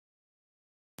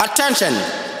Attention,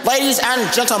 ladies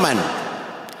and gentlemen.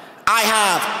 I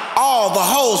have all the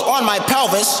holes on my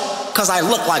pelvis because I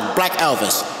look like Black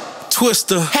Elvis.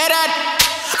 Twister. Hey, Dad.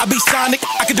 I be sonic,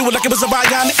 I can do it like it was a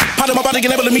bionic. Part of my body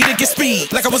enabling me to get speed,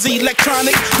 like I was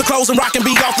electronic. The clothes and rockin'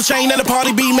 be off the chain and the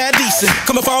party be mad decent.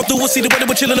 Coming fall through and see the way that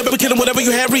we're chillin', baby killin' whatever you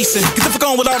had recent. Get the fuck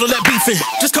on with all of that beefing.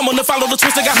 Just come on and follow the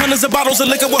twist. I got hundreds of bottles of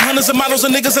liquor with hundreds of models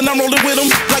of niggas and I'm rolling with them.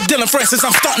 Like Dylan Francis,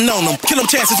 I'm stunting on them. Kill them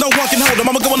chances, no one can hold them.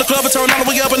 I'ma go in the club and turn all the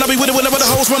way up and I'll be with it whenever the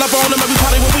hoes run up on them. Every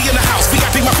party when we in the house,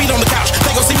 VIP my feet on the couch.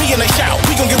 They gon' see me and they shout.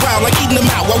 We gon' get wild like eating them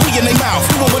out while we in their mouth.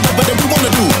 We gon' whatever we wanna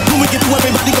do. When we get through,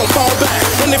 everybody gon' fall back.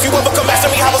 And if you ever come back to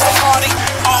me, how was the party?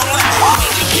 All night.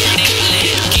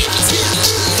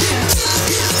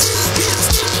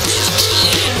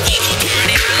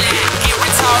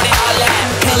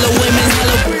 Hello women,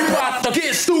 hello.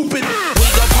 Get stupid. We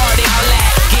go party all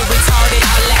that, get retarded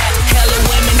all that. Hello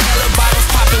women, hello bottles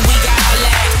poppin', we got all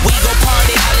that. We go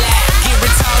party all that, get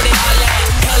retarded all that.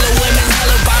 Hello women,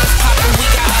 hello bottles poppin', we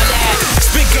got all that.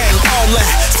 Spit gang, all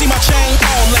that. See my chain,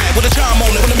 all that. With a charm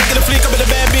on it. When I'm making a flick, I'm in a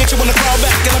bad bitch. I wanna crawl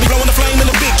back and I be blowing the flame in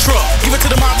a big truck. Give it to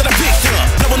the mob that I picked up.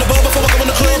 Blowing the bubble before I go in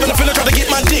the club and I finna try to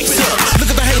get my dick sucked. Look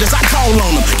at the haters, I call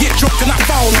on them. Get drunk and I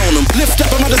fall on them. Lift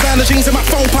up on my designer jeans and my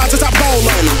phone pods as I ball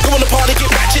on them. Go in the party, get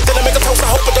ratchet, then I make a toast.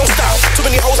 I hope it don't stop. Too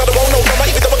many hoes, I don't want no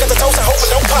drama. Even though I got the toast, I hope it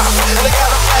don't pop. And they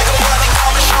got a flag on the money,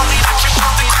 call me, show me that you're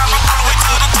something. I'm all the way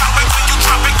to the top, and when you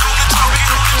drop it, you're talking.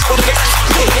 What the next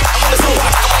shit? I wanna see what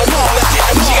I come on all that.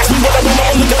 And when she asks me what I want,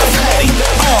 I'm gonna look at the fatty.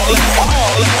 All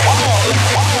that.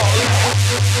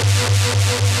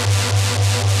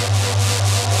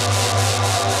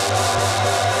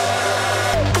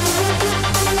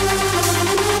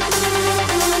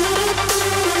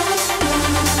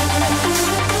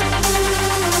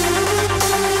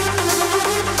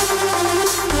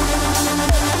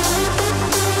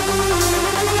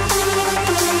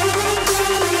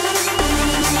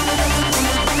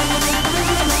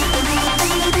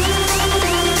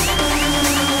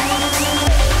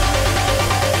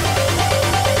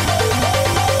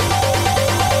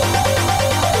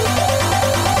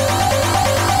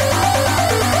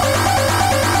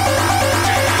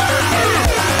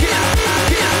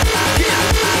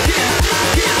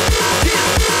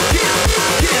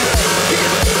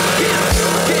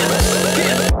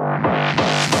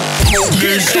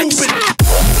 Stupid.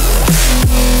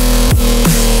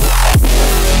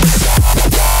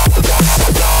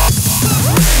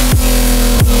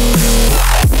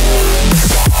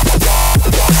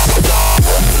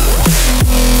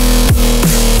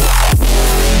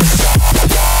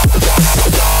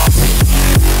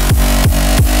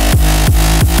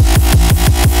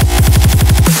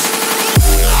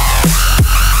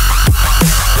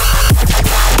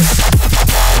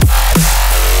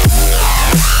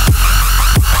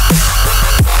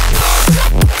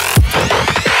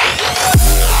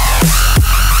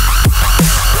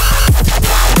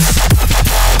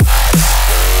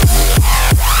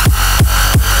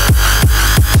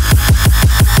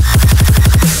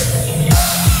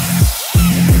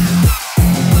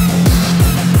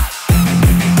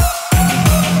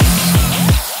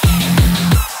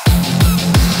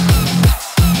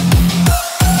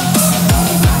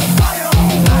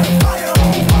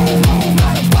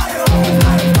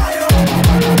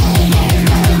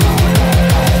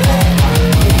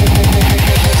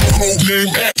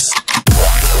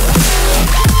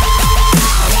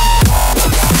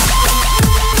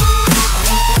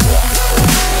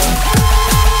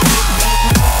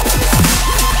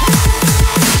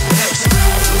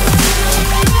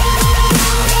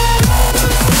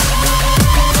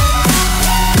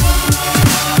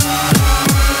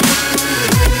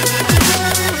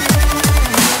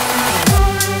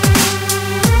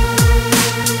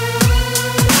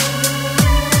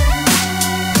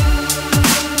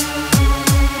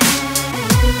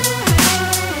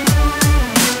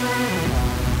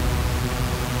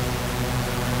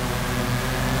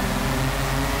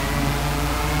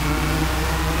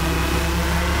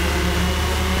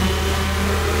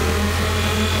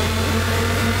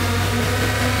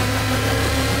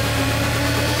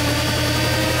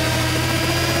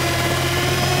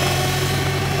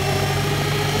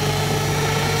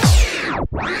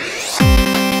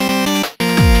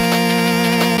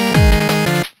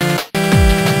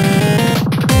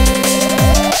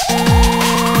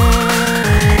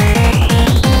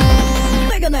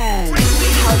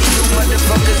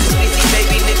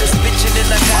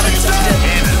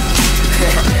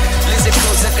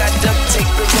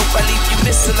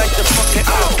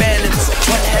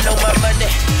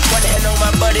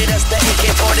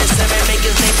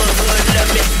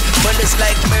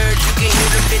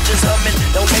 just humming.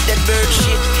 Don't let that bird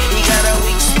shit, he got a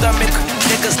weak stomach.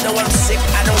 Niggas know I'm sick,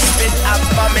 I don't spit, I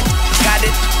vomit. Got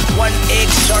it, one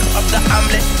egg short of the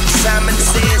omelet. Simon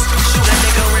says, shoot a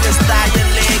nigga in his thigh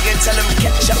and leg and tell him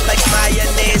catch up like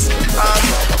mayonnaise.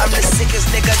 I'm the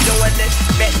sickest nigga doing it.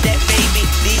 Bet that baby,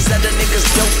 these other niggas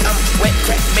dope. I'm wet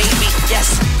crack baby,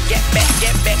 yes. Get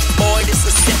back, boy, this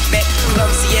a setback.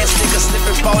 Clumsy ass nigga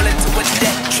slipping, fall into a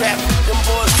death trap. Them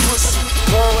boys pussy,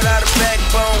 born without a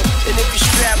backbone. And if you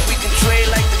strap, we can trade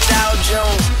like the Dow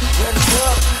Jones. Run the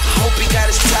book, I hope he got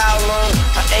his towel on.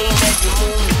 I aim at the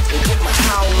moon and get my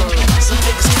howl on. Some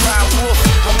niggas cry wolf,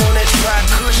 I'm on that dry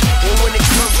kush. And when it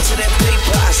comes to that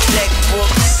paper, I stack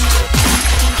books.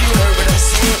 You heard what I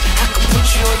said, I can put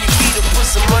you on your feet or put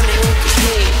some money on your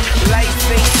head. Life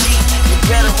ain't cheap, you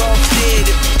better off dead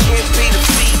if you can't pay the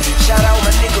fee. Shout out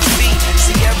my nigga B.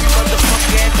 See every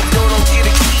motherfucker at the door don't get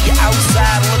a key. You're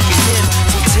outside looking in,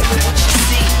 so tell me what you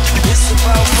see. It's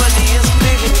about money, it's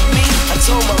bigger than me. I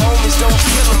told my homies don't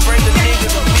kill him, bring the nigga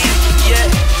to me. Yeah,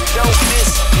 don't miss,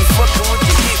 you fucking with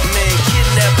the hitman.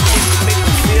 Kidnap a nigga, make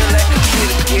me feel like a kid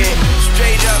again.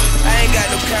 Straight up, I ain't got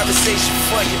no conversation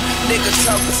for you. Nigga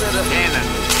talk to the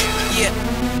yeah.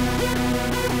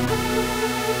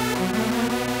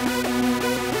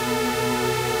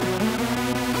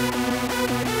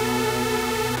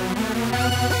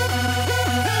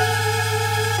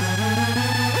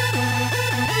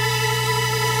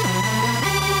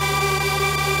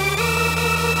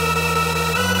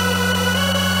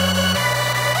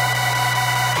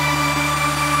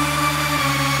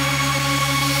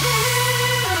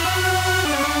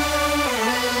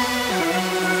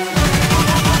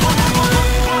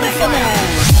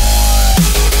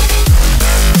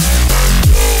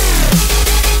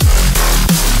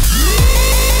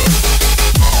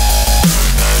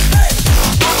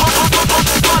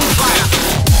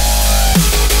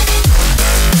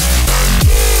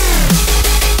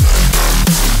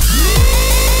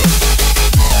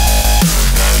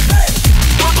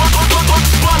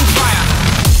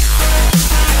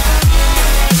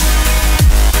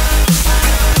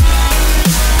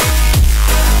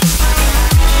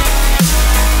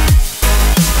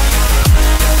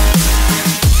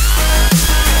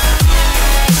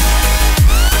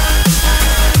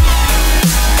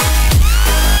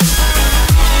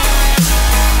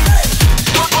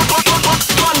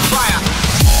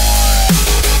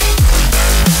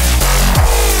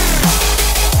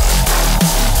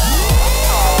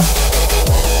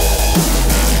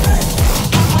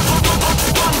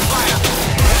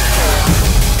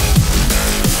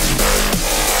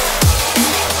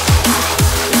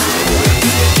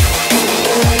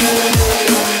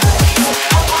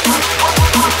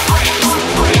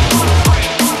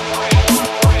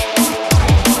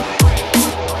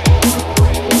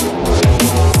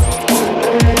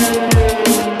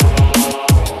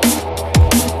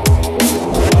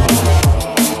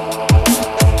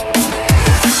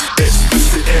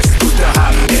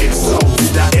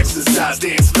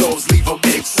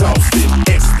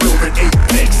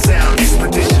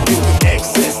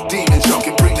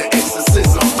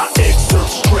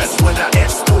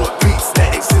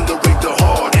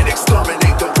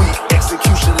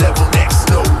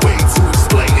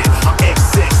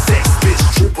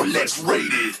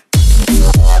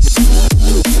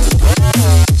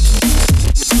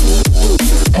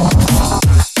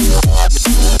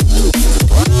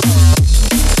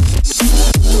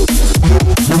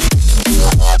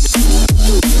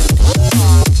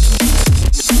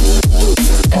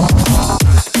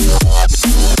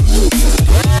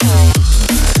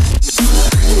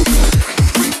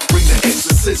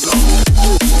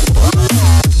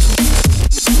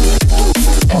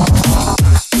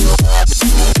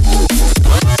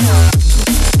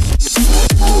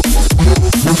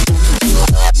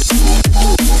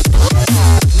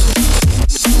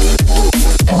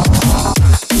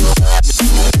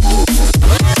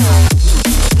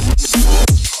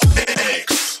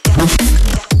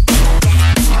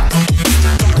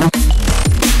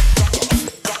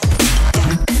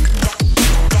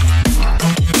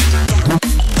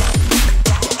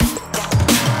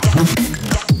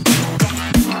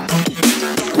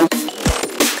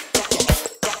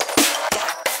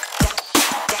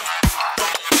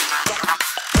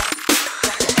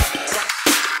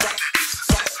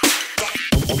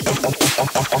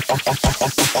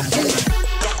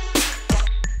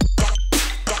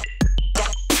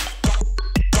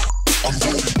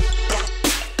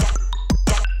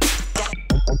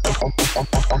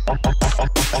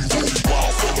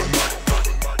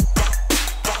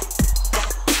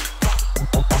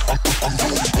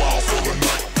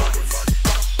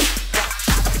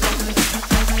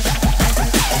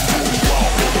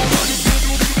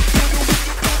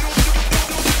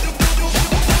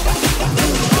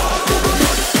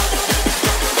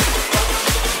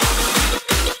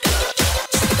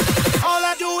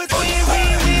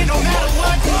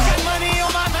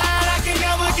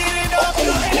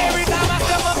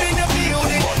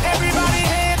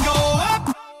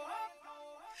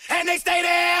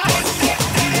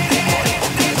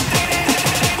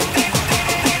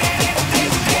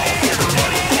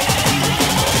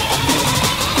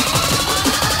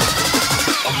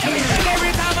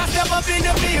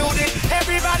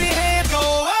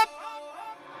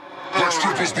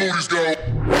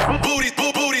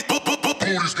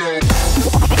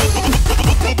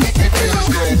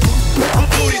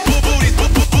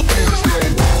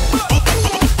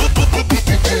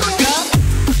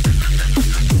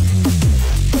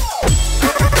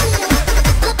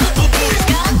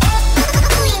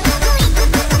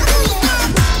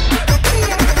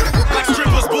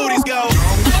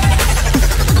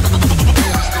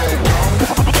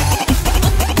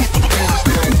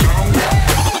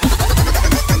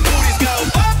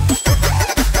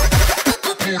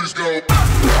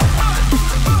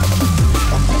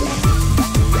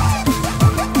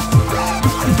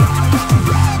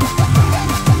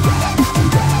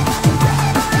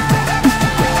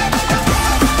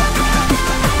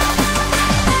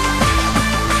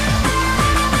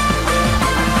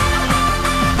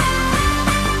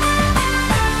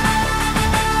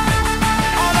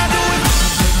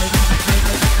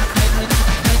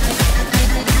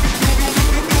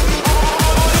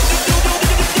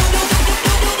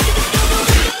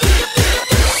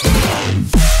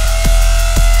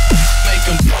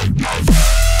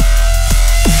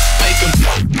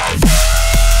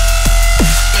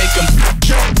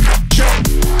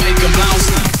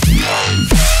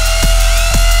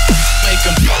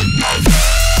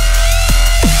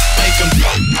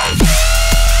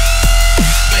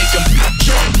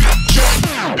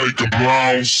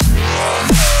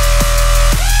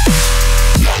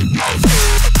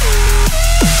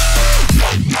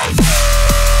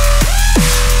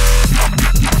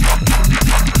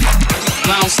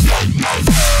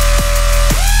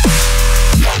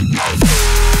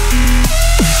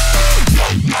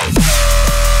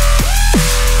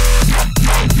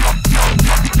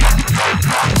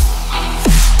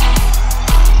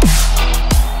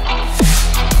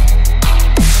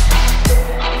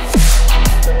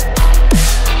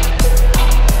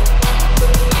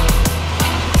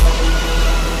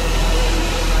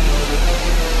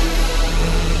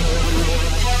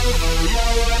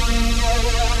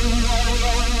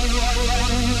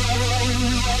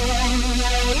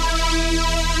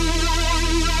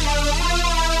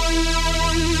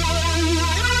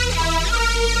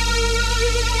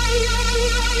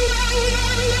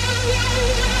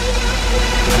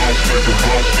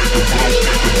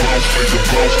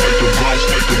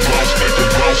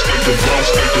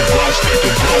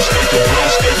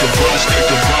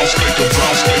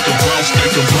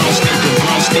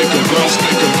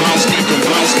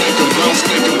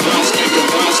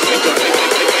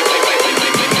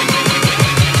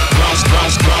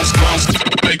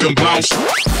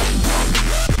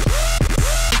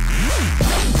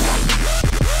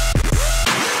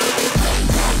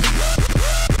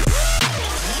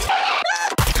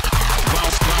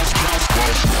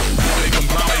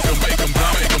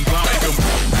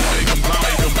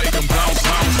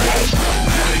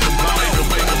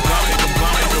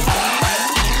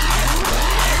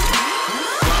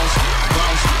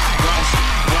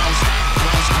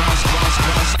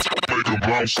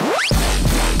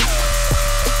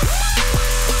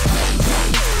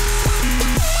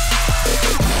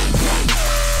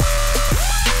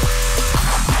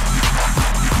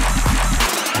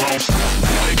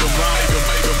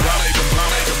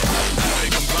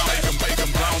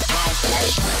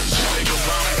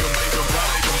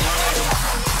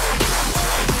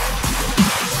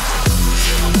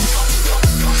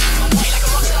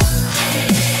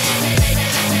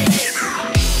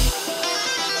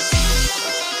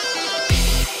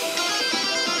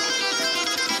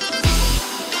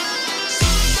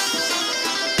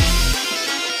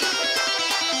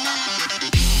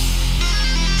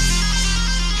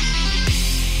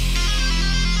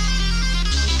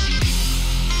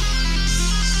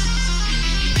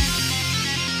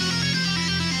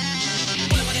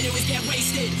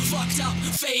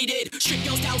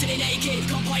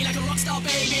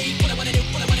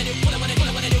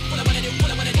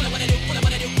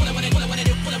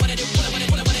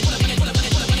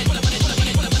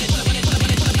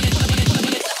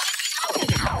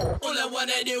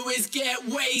 to do is get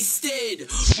wasted.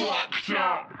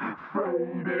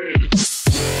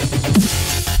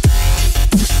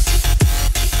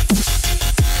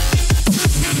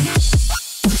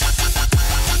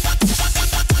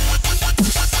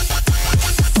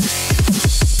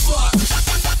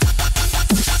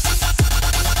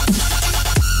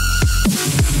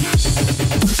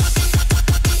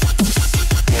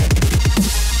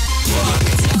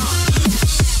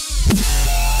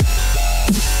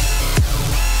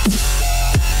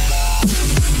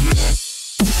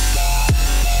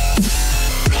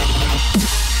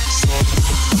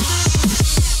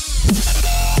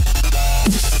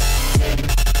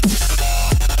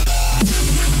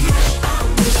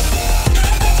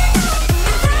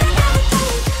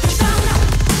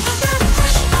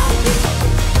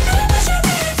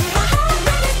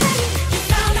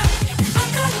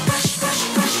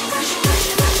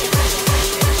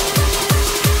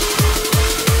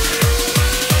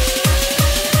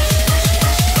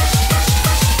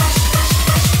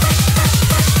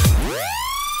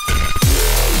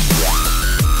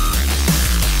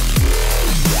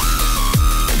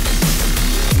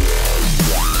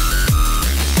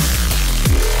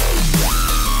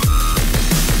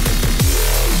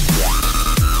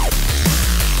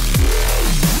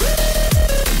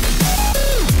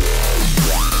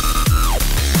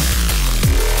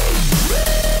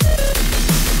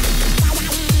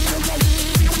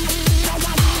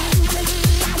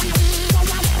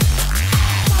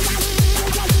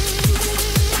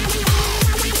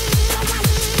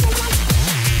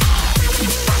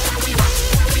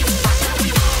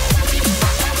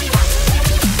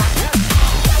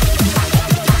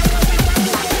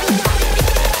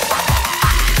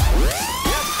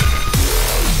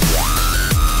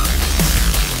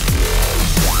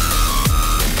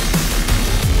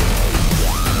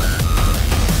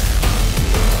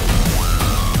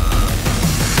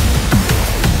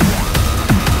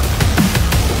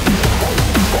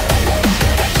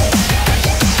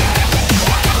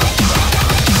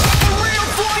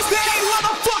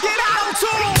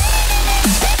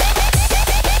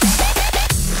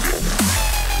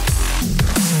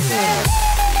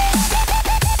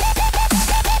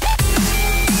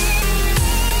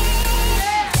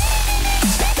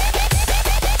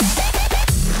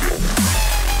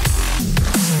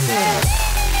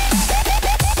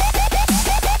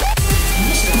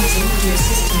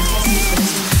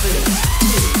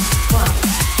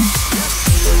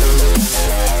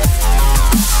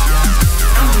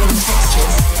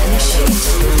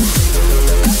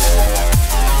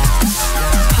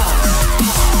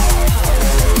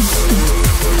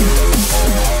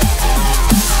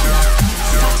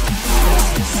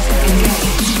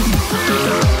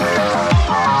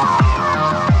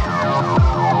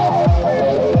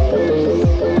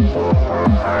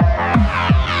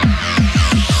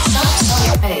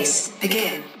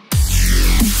 Begin.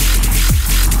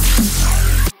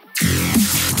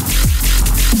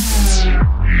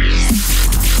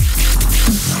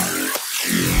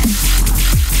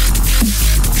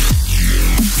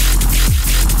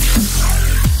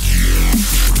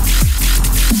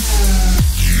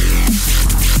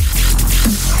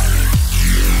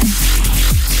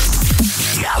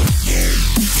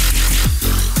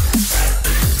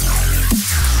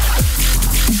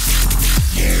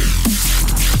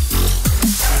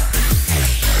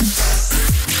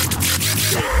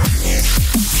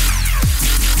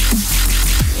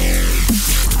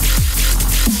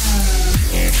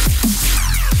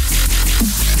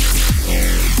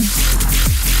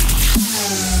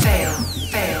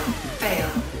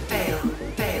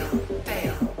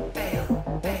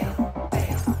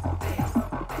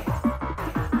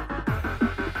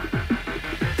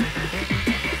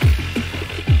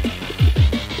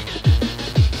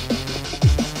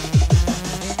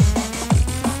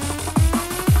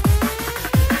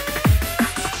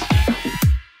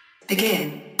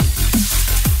 Begin.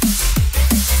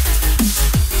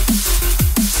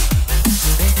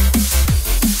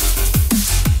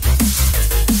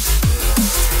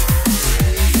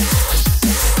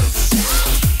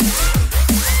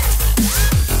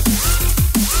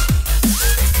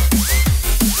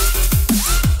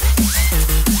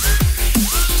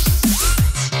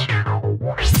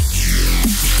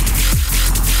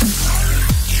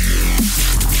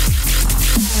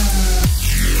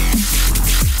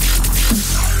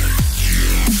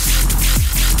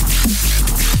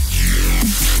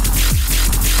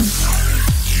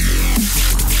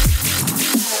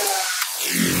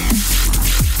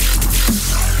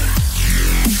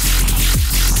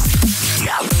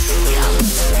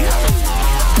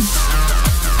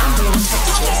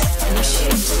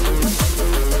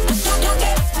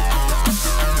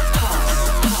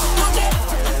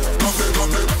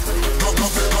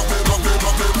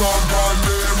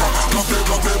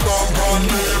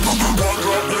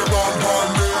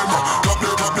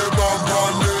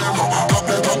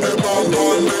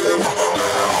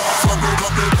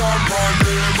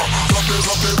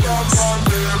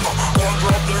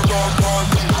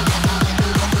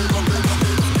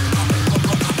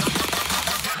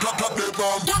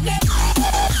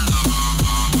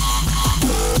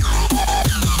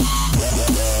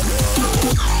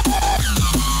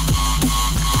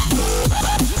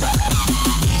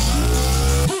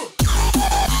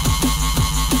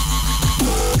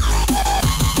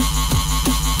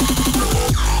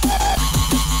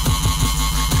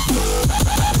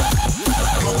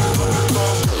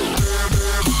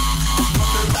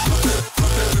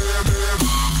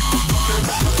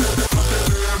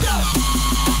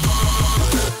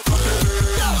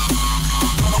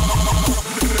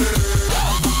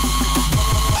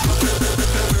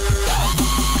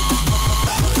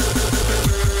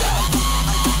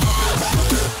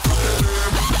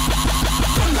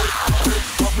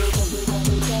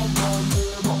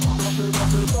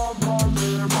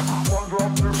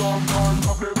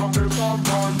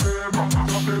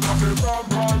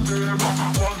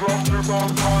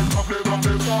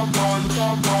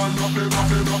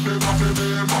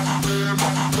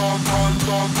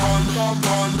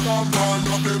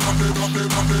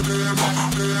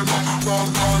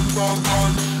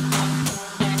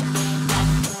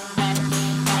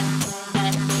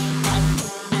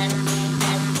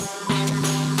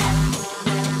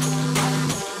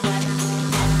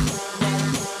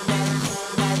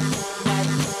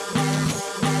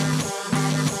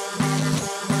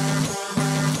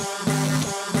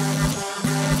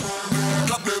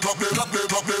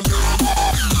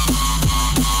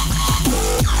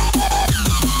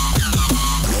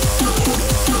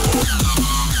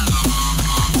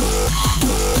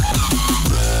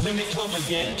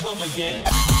 Come again.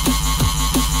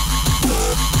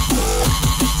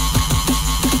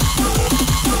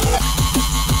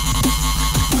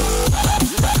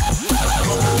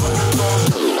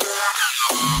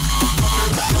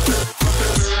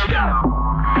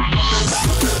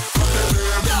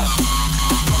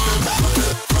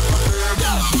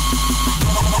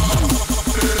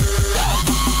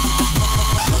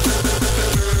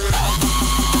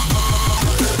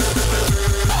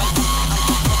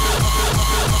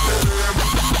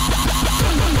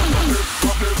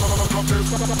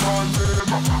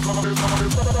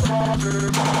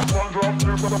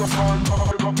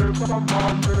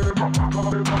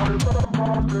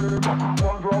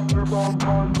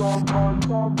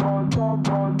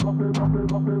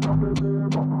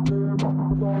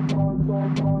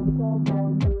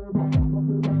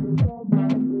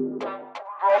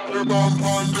 Bam,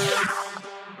 bam, bam.